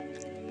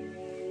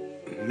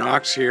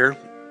Knox here.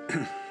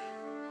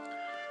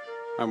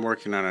 I'm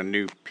working on a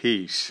new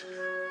piece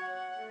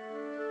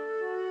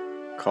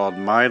called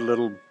My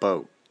Little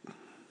Boat.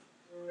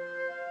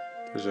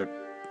 There's a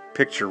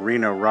picture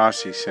Reno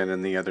Rossi sent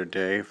in the other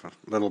day of a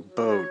little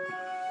boat.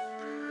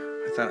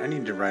 I thought I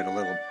need to write a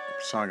little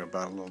song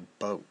about a little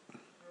boat.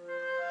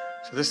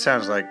 So this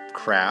sounds like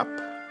crap,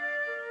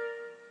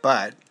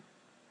 but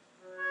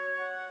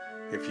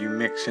if you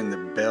mix in the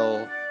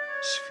bell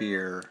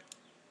sphere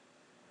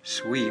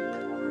sweep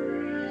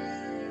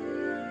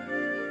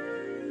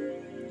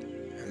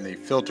and the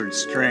filtered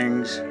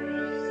strings,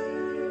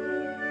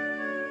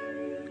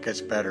 it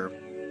gets better.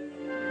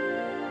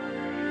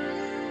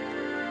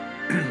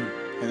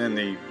 And then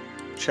the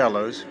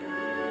cellos.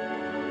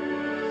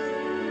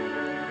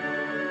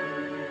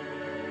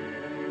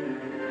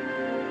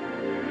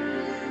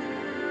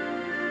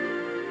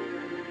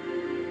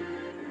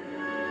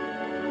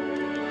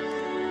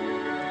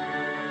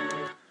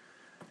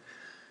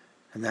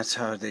 And that's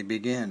how they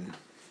begin.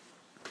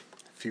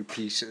 A few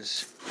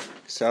pieces.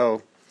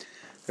 So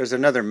there's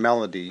another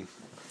melody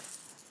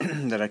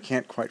that I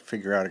can't quite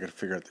figure out. I got to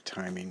figure out the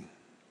timing.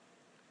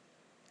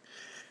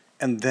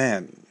 And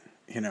then,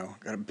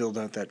 got to build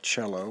out that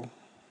cello.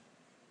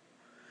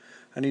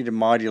 I need to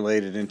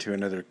modulate it into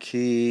another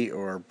key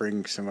or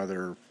bring some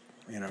other,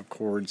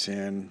 chords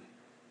in.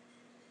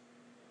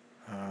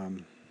 I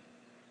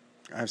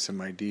have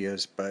some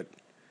ideas, but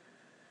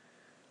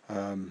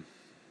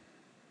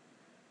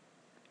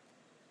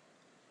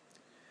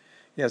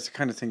yeah, it's the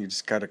kind of thing you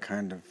just got to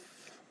kind of,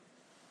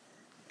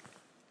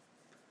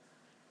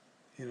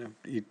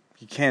 you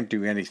can't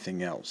do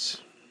anything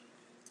else.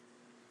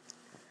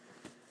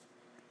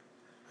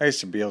 I used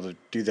to be able to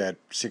do that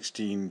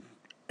 16,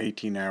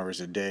 18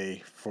 hours a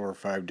day, 4 or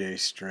 5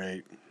 days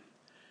straight.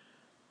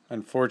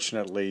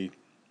 Unfortunately,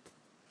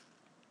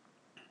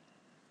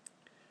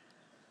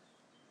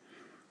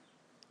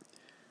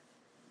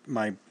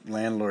 my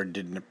landlord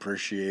didn't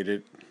appreciate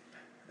it.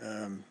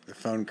 The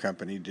phone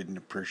company didn't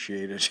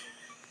appreciate it.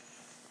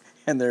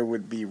 And there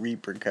would be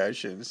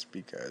repercussions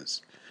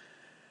because,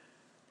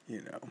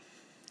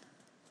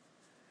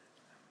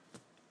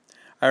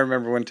 I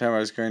remember one time I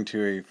was going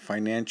to a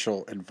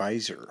financial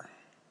advisor,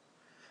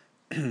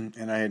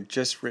 and I had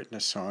just written a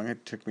song.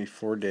 It took me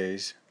 4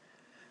 days,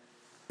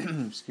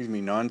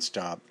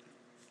 nonstop,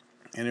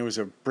 and it was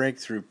a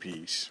breakthrough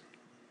piece.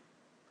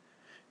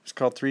 It's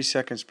called 3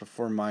 Seconds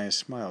Before Maya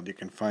Smiled. You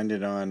can find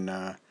it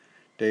on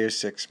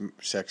Deus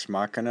Ex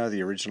Machina,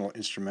 the original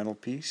instrumental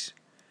piece,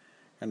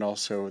 and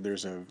also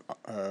there's a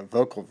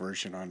vocal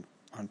version on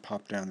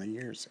Pop Down the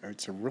Years.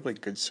 It's a really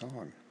good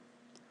song,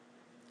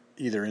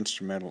 either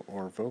instrumental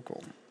or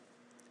vocal.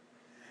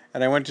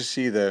 And I went to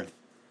see the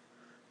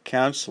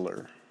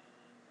counselor,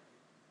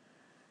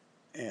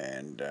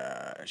 and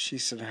she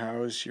said,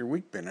 "How's your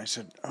week been?" I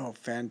said, "Oh,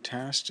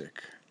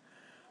 fantastic.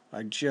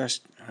 I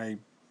just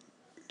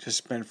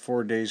spent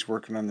 4 days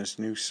working on this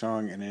new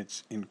song, and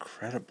it's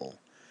incredible."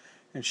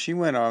 And she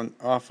went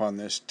off on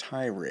this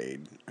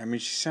tirade. I mean,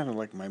 she sounded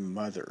like my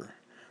mother,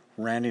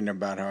 ranting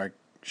about how I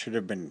should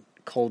have been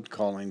cold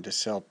calling to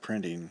sell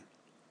printing,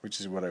 which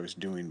is what I was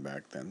doing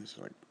back then. This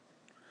was like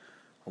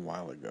a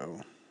while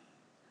ago.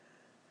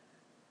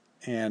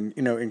 And,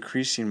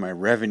 increasing my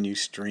revenue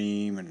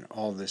stream and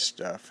all this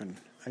stuff. And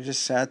I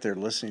just sat there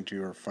listening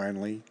to her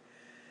finally.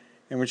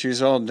 And when she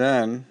was all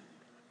done,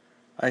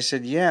 I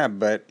said, "Yeah,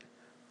 but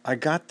I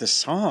got the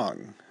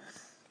song."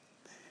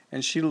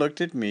 And she looked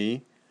at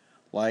me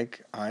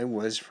like I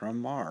was from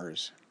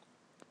Mars.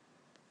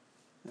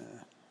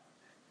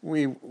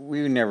 We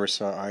never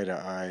saw eye to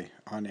eye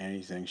on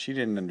anything. She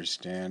didn't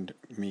understand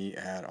me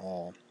at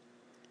all,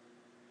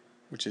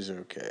 which is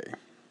okay.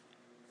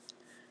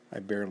 I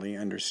barely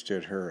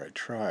understood her. I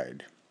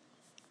tried.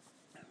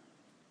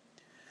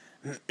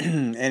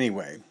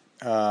 Anyway,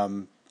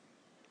 I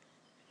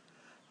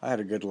had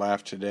a good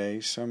laugh today.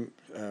 Some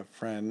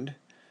friend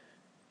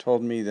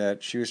told me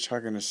that she was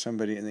talking to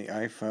somebody in the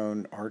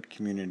iPhone art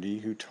community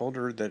who told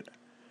her that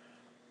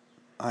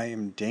I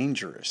am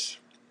dangerous.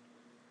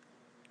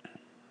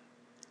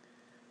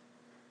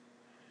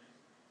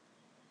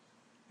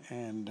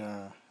 And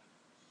I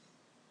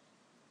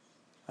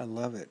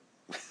love it.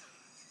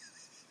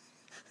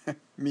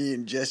 Me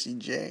and Jesse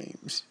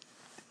James.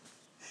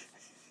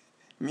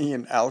 Me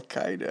and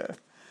Al-Qaeda.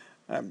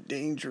 I'm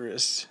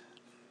dangerous.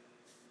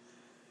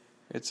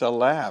 It's a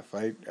laugh.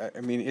 I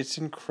mean, it's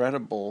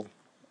incredible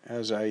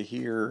as I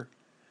hear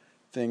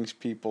things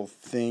people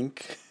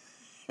think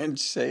and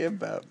say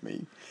about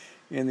me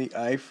in the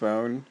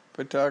iPhone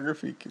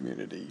photography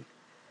community.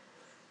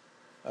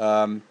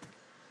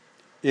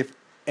 If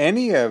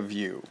any of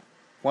you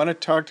want to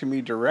talk to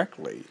me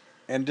directly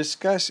and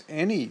discuss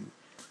any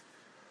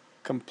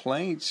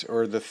complaints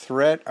or the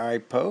threat I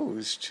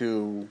pose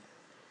to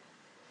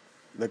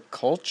the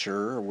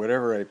culture or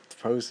whatever I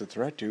pose the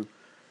threat to,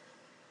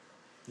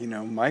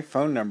 my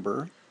phone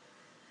number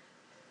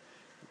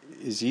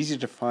is easy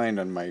to find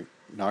on my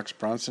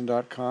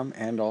knoxbronson.com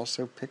and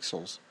also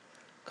Pixels.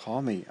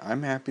 Call me.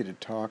 I'm happy to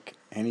talk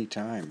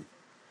anytime.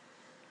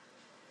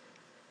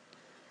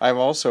 I've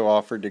also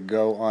offered to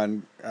go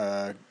on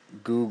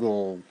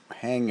Google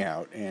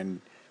Hangout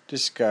and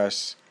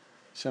discuss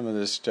some of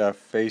this stuff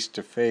face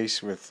to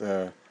face with,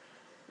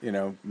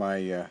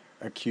 my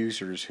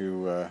accusers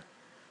who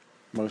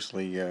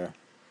mostly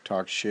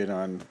talk shit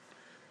on,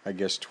 I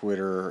guess,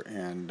 Twitter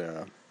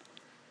and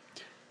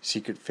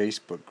secret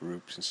Facebook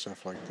groups and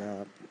stuff like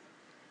that.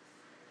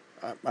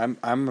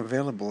 I'm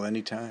available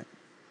anytime.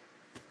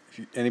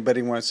 If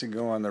anybody wants to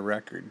go on the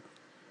record.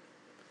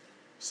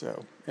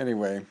 So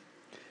anyway,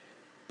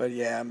 but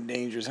yeah, I'm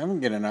dangerous. I'm gonna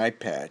get an eye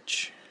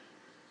patch.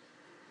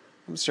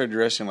 I'm gonna start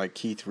dressing like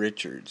Keith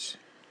Richards.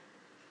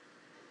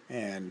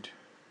 And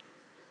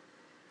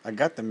I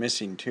got the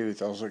missing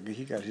tooth. I was like,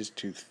 he got his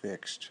tooth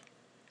fixed.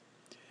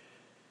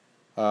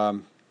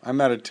 I'm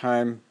out of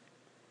time.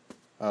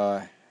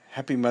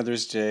 Happy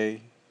Mother's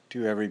Day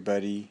to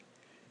everybody.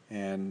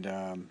 And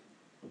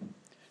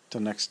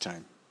till next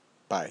time.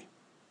 Bye.